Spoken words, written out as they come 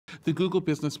The Google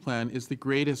business plan is the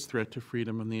greatest threat to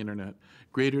freedom on the internet,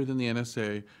 greater than the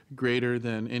NSA, greater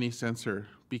than any censor,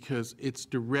 because it's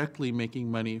directly making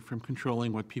money from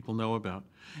controlling what people know about.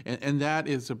 And that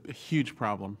is a huge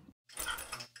problem.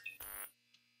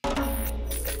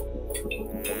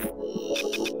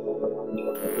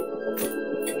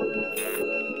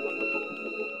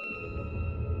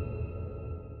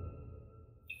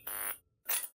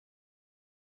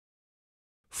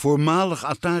 Voormalig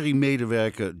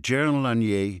Atari-medewerker Jaron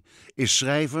Lanier is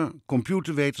schrijver,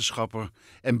 computerwetenschapper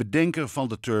en bedenker van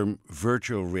de term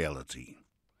virtual reality.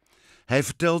 Hij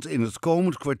vertelt in het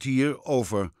komend kwartier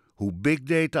over hoe big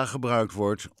data gebruikt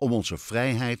wordt om onze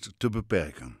vrijheid te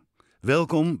beperken.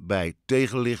 Welkom bij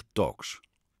Tegenlicht Talks.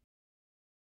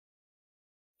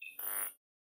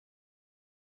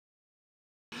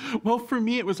 Well, for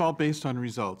me, it was all based on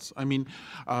results. I mean,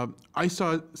 I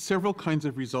saw several kinds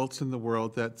of results in the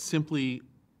world that simply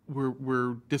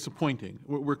were disappointing.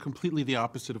 Were completely the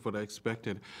opposite of what I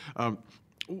expected.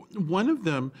 One of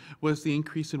them was the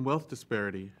increase in wealth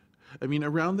disparity. I mean,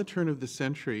 around the turn of the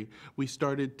century, we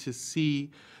started to see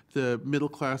the middle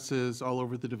classes all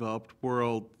over the developed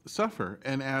world suffer.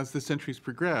 And as the centuries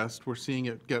progressed, we're seeing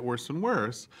it get worse and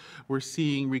worse. We're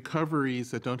seeing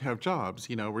recoveries that don't have jobs.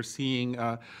 You know, we're seeing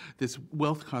this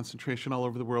wealth concentration all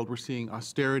over the world. We're seeing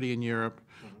austerity in Europe.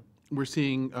 We're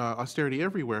seeing austerity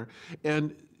everywhere.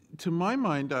 And to my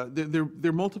mind, there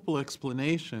are multiple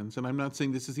explanations, and I'm not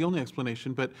saying this is the only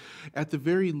explanation, but at the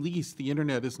very least, the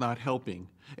internet is not helping,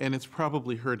 and it's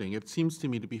probably hurting. It seems to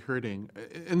me to be hurting.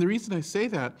 And the reason I say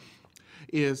that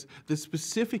is the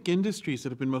specific industries that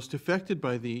have been most affected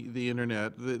by the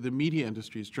internet, the media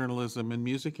industries, journalism and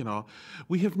music and all,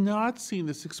 we have not seen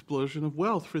this explosion of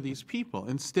wealth for these people.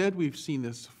 Instead, we've seen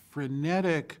this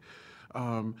frenetic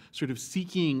sort of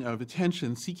seeking of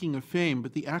attention, seeking of fame,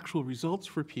 but the actual results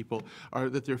for people are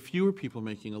that there are fewer people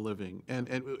making a living.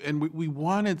 And we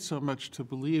wanted so much to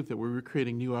believe that we were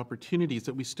creating new opportunities,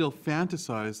 that we still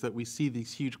fantasize that we see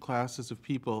these huge classes of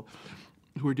people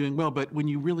who are doing well, but when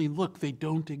you really look, they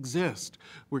don't exist.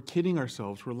 We're kidding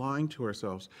ourselves, we're lying to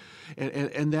ourselves.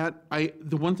 And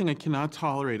the one thing I cannot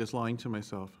tolerate is lying to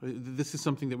myself. This is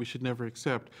something that we should never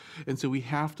accept. And so we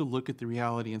have to look at the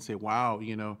reality and say, wow,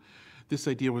 you know, this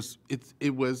idea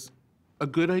it was a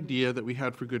good idea that we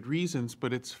had for good reasons,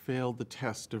 but it's failed the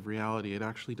test of reality. It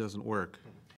actually doesn't work.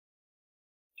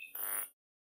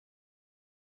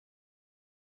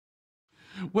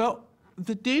 Well,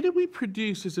 the data we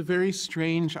produce is a very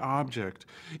strange object.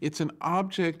 It's an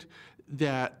object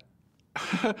that,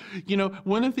 you know,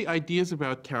 one of the ideas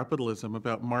about capitalism,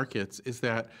 about markets, is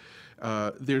that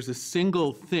there's a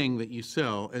single thing that you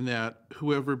sell, and that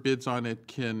whoever bids on it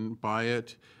can buy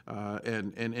it,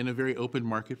 and in a very open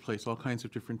marketplace, all kinds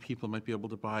of different people might be able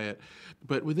to buy it.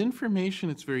 But with information,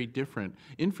 it's very different.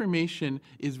 Information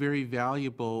is very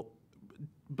valuable,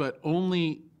 but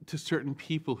only to certain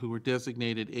people who were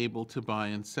designated able to buy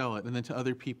and sell it, and then to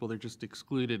other people they're just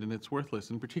excluded and it's worthless,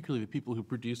 and particularly the people who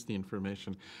produce the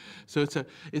information. So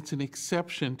it's an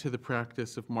exception to the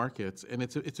practice of markets, and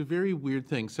it's a very weird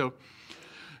thing. So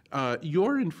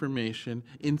your information,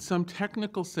 in some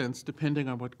technical sense, depending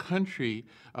on what country,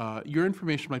 your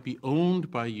information might be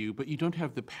owned by you, but you don't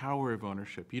have the power of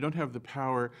ownership. You don't have the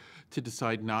power to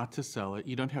decide not to sell it.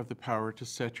 You don't have the power to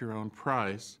set your own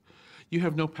price. You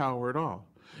have no power at all.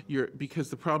 Because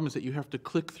the problem is that you have to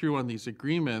click through on these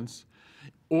agreements,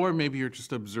 or maybe you're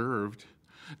just observed.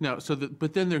 Now,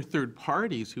 but then there are third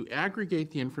parties who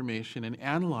aggregate the information and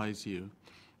analyze you.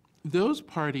 Those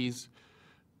parties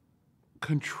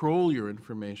control your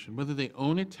information. Whether they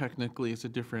own it technically is a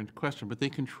different question, but they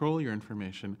control your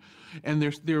information. And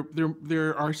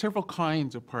there are several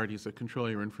kinds of parties that control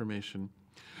your information.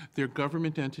 They're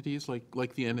government entities like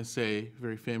the NSA,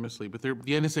 very famously, but the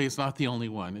NSA is not the only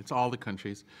one. It's all the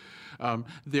countries.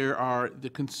 There are the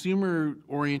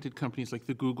consumer-oriented companies like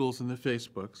the Googles and the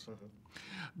Facebooks.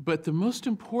 But the most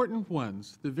important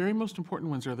ones, the very most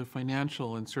important ones, are the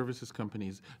financial and services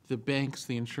companies, the banks,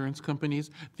 the insurance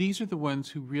companies. These are the ones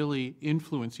who really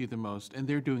influence you the most, and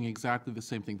they're doing exactly the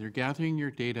same thing. They're gathering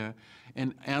your data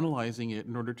and analyzing it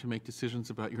in order to make decisions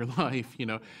about your life, you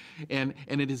know. And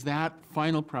it is that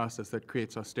final process that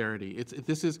creates austerity.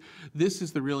 This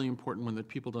is the really important one that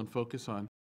people don't focus on.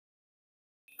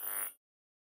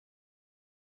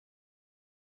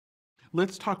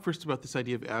 Let's talk first about this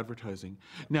idea of advertising.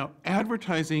 Now,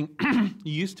 advertising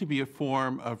used to be a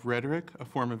form of rhetoric, a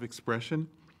form of expression.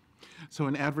 So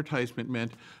an advertisement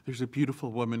meant there's a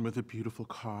beautiful woman with a beautiful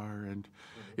car, and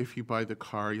if you buy the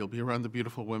car, you'll be around the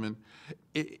beautiful woman.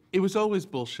 It was always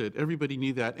bullshit. Everybody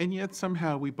knew that, and yet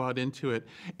somehow we bought into it.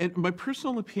 And my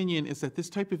personal opinion is that this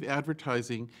type of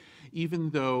advertising, even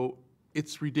though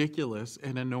it's ridiculous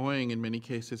and annoying in many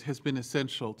cases, has been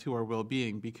essential to our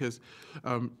well-being, because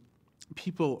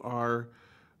people are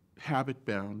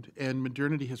habit-bound, and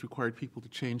modernity has required people to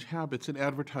change habits, and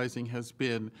advertising has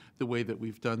been the way that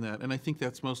we've done that. And I think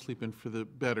that's mostly been for the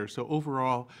better. So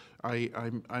overall,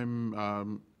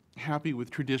 I'm happy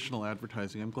with traditional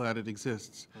advertising. I'm glad it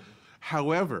exists.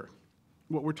 However,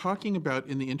 what we're talking about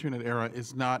in the internet era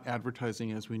is not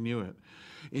advertising as we knew it.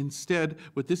 Instead,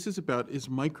 what this is about is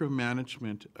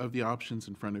micromanagement of the options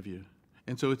in front of you.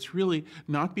 And so it's really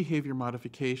not behavior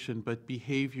modification, but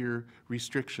behavior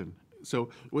restriction. So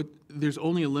there's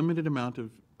only a limited amount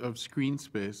of screen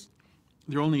space.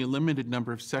 There are only a limited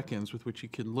number of seconds with which you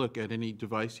can look at any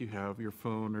device you have, your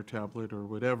phone or tablet or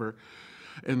whatever.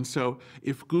 And so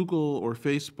if Google or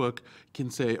Facebook can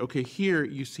say, okay, here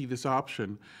you see this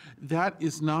option, that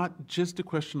is not just a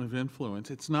question of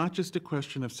influence. It's not just a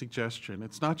question of suggestion.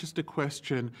 It's not just a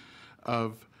question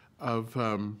of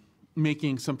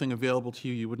making something available to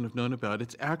you you wouldn't have known about.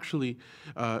 It's actually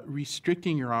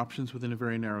restricting your options within a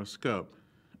very narrow scope.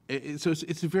 So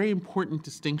it's a very important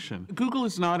distinction. Google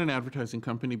is not an advertising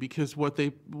company because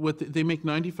they make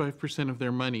 95% of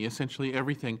their money, essentially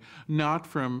everything, not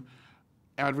from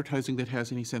advertising that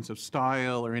has any sense of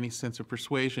style or any sense of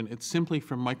persuasion. It's simply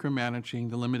from micromanaging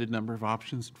the limited number of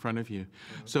options in front of you.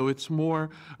 So it's more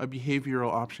a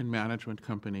behavioral option management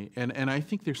company. And I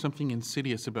think there's something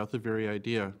insidious about the very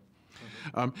idea.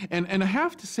 And I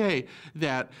have to say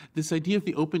that this idea of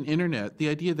the open internet, the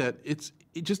idea that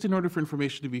just in order for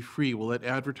information to be free, we'll let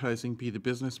advertising be the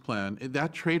business plan,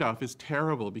 that trade-off is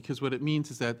terrible, because what it means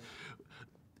is that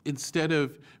instead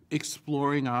of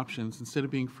exploring options, instead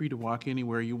of being free to walk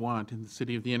anywhere you want in the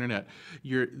city of the internet,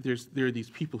 there are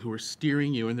these people who are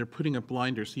steering you, and they're putting up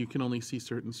blinders so you can only see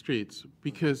certain streets,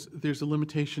 because there's a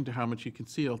limitation to how much you can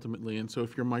see ultimately. And so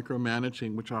if you're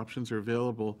micromanaging which options are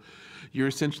available, you're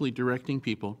essentially directing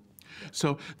people.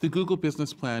 So the Google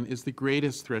business plan is the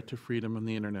greatest threat to freedom on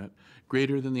the internet,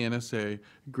 greater than the NSA,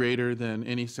 greater than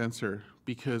any censor,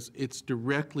 because it's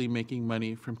directly making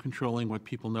money from controlling what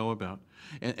people know about.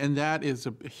 And that is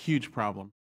a huge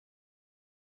problem.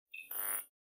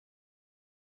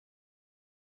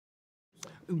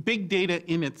 Big data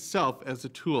in itself as a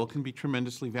tool can be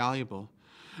tremendously valuable.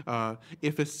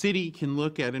 If a city can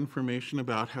look at information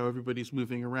about how everybody's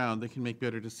moving around, they can make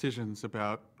better decisions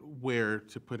about where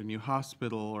to put a new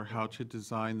hospital or how to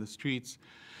design the streets.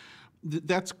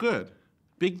 That's good.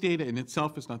 Big data in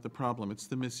itself is not the problem. It's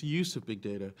the misuse of big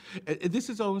data. This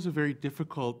is always a very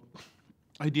difficult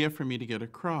idea for me to get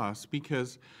across,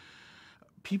 because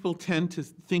people tend to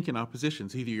think in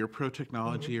oppositions. Either you're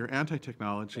pro-technology or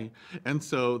anti-technology. And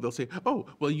so they'll say, oh,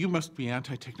 well, you must be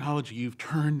anti-technology. You've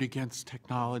turned against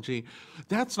technology.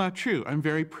 That's not true. I'm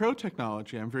very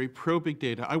pro-technology. I'm very pro-big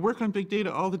data. I work on big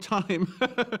data all the time.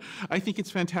 I think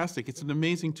it's fantastic. It's an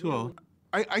amazing tool.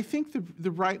 I think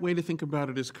the right way to think about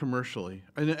it is commercially.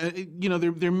 And,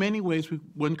 there are many ways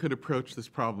one could approach this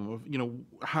problem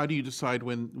of, how do you decide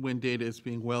when data is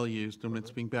being well used and when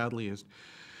it's being badly used?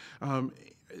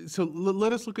 So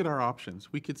let us look at our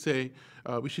options. We could say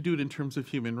we should do it in terms of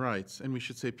human rights, and we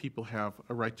should say people have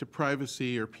a right to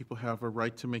privacy or people have a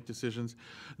right to make decisions.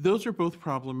 Those are both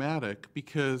problematic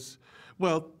because,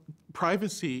 well,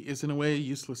 privacy is in a way a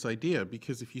useless idea,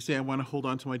 because if you say I want to hold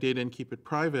on to my data and keep it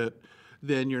private,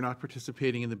 then you're not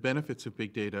participating in the benefits of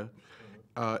big data.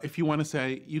 If you want to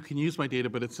say, you can use my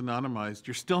data, but it's anonymized,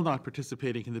 you're still not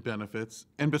participating in the benefits.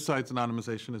 And besides,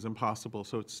 anonymization is impossible,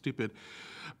 so it's stupid.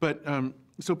 But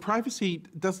so privacy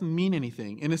doesn't mean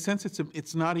anything. In a sense,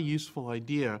 it's not a useful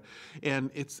idea.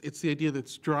 And it's the idea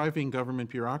that's driving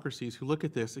government bureaucracies who look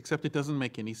at this, except it doesn't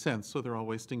make any sense, so they're all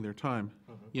wasting their time.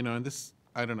 And this,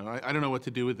 I don't know. I don't know what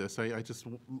to do with this. I just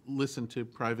listen to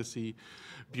privacy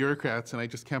bureaucrats, and I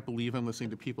just can't believe I'm listening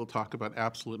to people talk about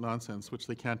absolute nonsense, which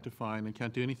they can't define and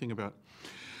can't do anything about.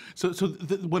 So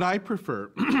what I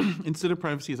prefer, instead of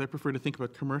privacy, is I prefer to think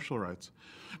about commercial rights,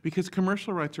 because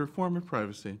commercial rights are a form of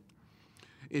privacy.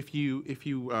 If you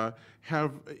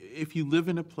live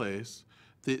in a place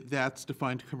that's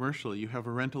defined commercially, you have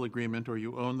a rental agreement or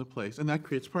you own the place, and that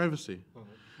creates privacy.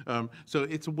 So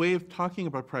it's a way of talking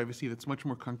about privacy that's much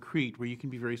more concrete, where you can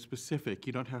be very specific.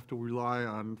 You don't have to rely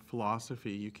on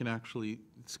philosophy. You can actually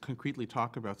concretely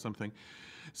talk about something.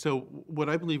 So what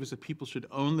I believe is that people should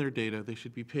own their data, they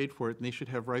should be paid for it, and they should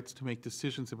have rights to make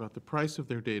decisions about the price of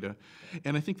their data.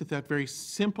 And I think that that very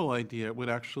simple idea would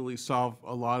actually solve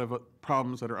a lot of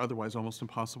problems that are otherwise almost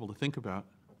impossible to think about.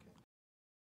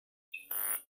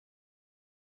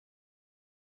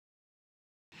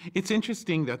 It's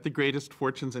interesting that the greatest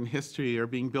fortunes in history are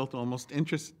being built almost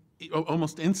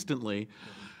instantly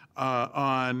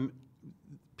on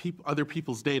other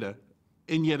people's data.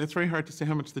 And yet it's very hard to say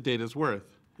how much the data is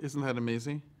worth. Isn't that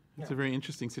amazing? It's a very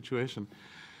interesting situation.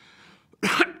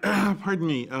 Pardon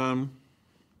me.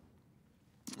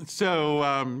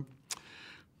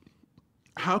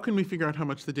 How can we figure out how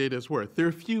much the data is worth? There are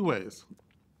a few ways.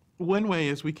 One way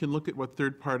is we can look at what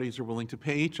third parties are willing to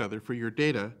pay each other for your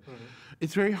data.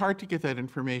 It's very hard to get that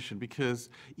information because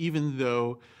even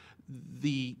though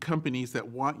the companies that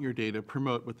want your data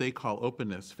promote what they call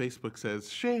openness, Facebook says,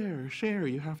 share, share,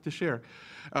 you have to share.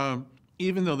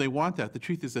 Even though they want that, the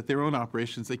truth is that their own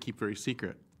operations they keep very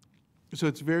secret. So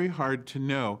it's very hard to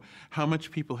know how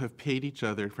much people have paid each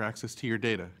other for access to your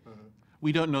data.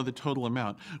 We don't know the total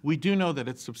amount. We do know that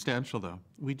it's substantial, though.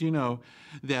 We do know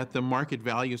that the market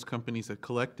values companies that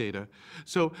collect data.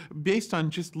 So based on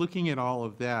just looking at all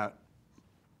of that,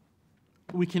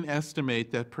 we can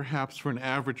estimate that perhaps for an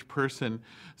average person,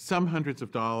 some hundreds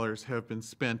of dollars have been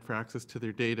spent for access to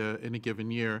their data in a given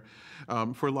year.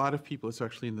 For a lot of people, it's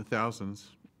actually in the thousands.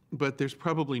 But there's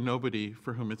probably nobody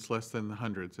for whom it's less than the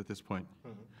hundreds at this point.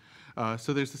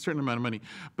 So there's a certain amount of money.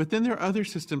 But then there are other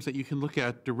systems that you can look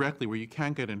at directly where you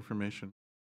can get information.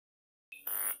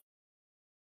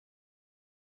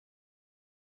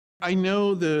 I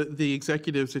know the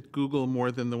executives at Google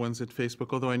more than the ones at Facebook,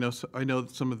 although I know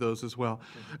some of those as well.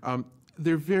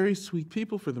 They're very sweet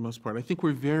people for the most part. I think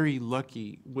we're very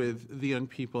lucky with the young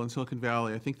people in Silicon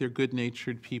Valley. I think they're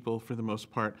good-natured people for the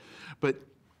most part. But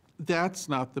that's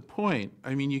not the point.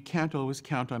 I mean, you can't always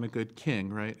count on a good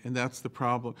king, right? And that's the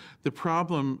problem. The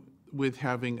problem with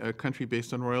having a country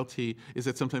based on royalty is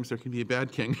that sometimes there can be a bad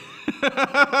king.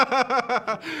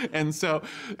 And so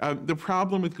the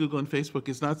problem with Google and Facebook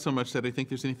is not so much that I think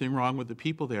there's anything wrong with the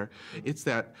people there. It's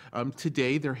that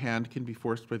today their hand can be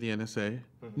forced by the NSA.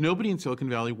 Nobody in Silicon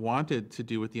Valley wanted to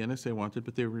do what the NSA wanted,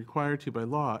 but they were required to by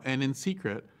law and in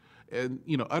secret. And,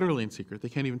 you know, utterly in secret. They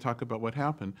can't even talk about what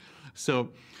happened.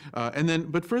 So,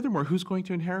 but furthermore, who's going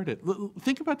to inherit it?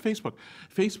 Think about Facebook.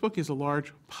 Facebook is a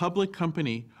large public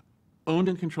company owned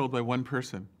and controlled by one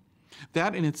person.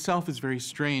 That in itself is very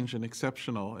strange and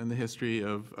exceptional in the history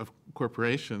of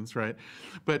corporations, right?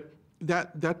 But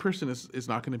that person is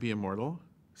not going to be immortal.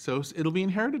 So it'll be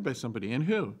inherited by somebody. And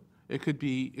who? It could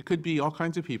be all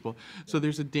kinds of people. So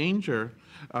there's a danger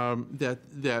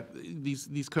that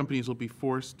these companies will be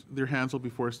forced, their hands will be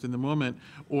forced in the moment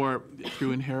or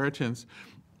through inheritance.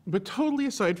 But totally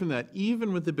aside from that,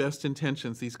 even with the best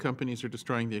intentions, these companies are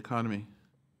destroying the economy.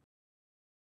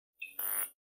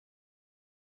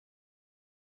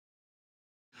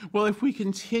 Well, if we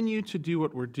continue to do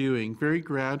what we're doing, very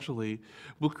gradually,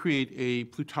 we'll create a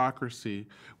plutocracy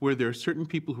where there are certain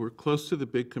people who are close to the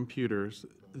big computers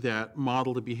that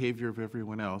model the behavior of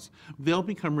everyone else. They'll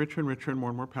become richer and richer and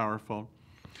more powerful.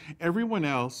 Everyone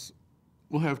else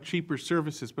will have cheaper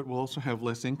services, but will also have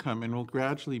less income and will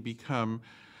gradually become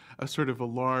a sort of a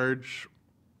large,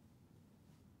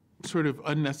 sort of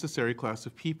unnecessary class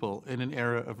of people in an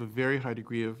era of a very high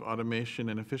degree of automation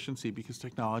and efficiency because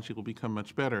technology will become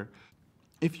much better.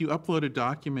 If you upload a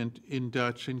document in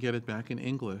Dutch and get it back in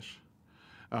English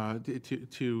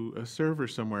to a server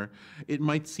somewhere, it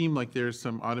might seem like there's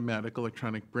some automatic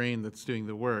electronic brain that's doing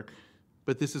the work.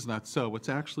 But this is not so. What's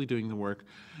actually doing the work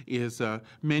is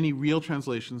many real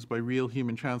translations by real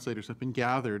human translators have been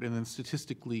gathered and then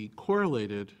statistically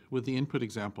correlated with the input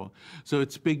example. So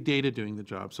it's big data doing the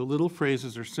job. So little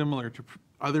phrases are similar to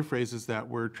other phrases that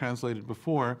were translated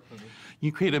before.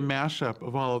 You create a mashup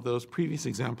of all of those previous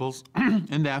examples,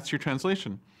 and that's your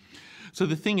translation. So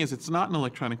the thing is, it's not an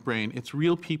electronic brain. It's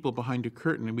real people behind a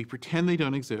curtain, and we pretend they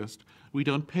don't exist. We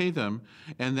don't pay them,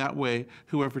 and that way,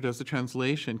 whoever does the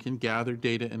translation can gather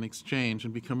data and exchange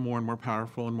and become more and more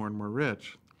powerful and more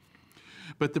rich.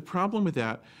 But the problem with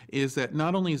that is that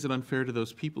not only is it unfair to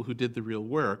those people who did the real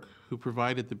work, who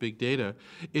provided the big data,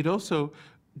 it also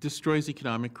destroys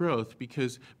economic growth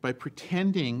because by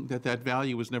pretending that that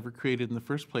value was never created in the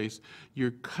first place,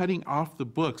 you're cutting off the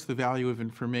books the value of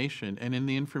information. And in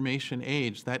the information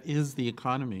age, that is the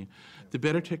economy. The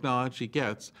better technology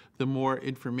gets, the more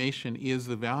information is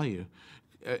the value.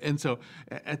 And so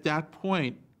at that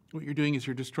point, what you're doing is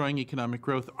you're destroying economic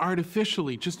growth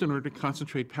artificially just in order to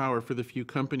concentrate power for the few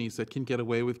companies that can get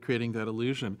away with creating that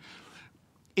illusion.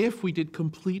 If we did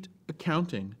complete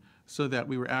accounting, so that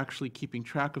we were actually keeping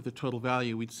track of the total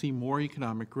value, we'd see more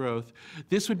economic growth.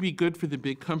 This would be good for the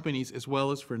big companies as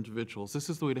well as for individuals. This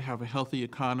is the way to have a healthy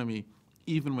economy,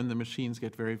 even when the machines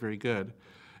get very, very good.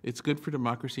 It's good for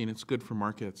democracy and it's good for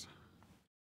markets.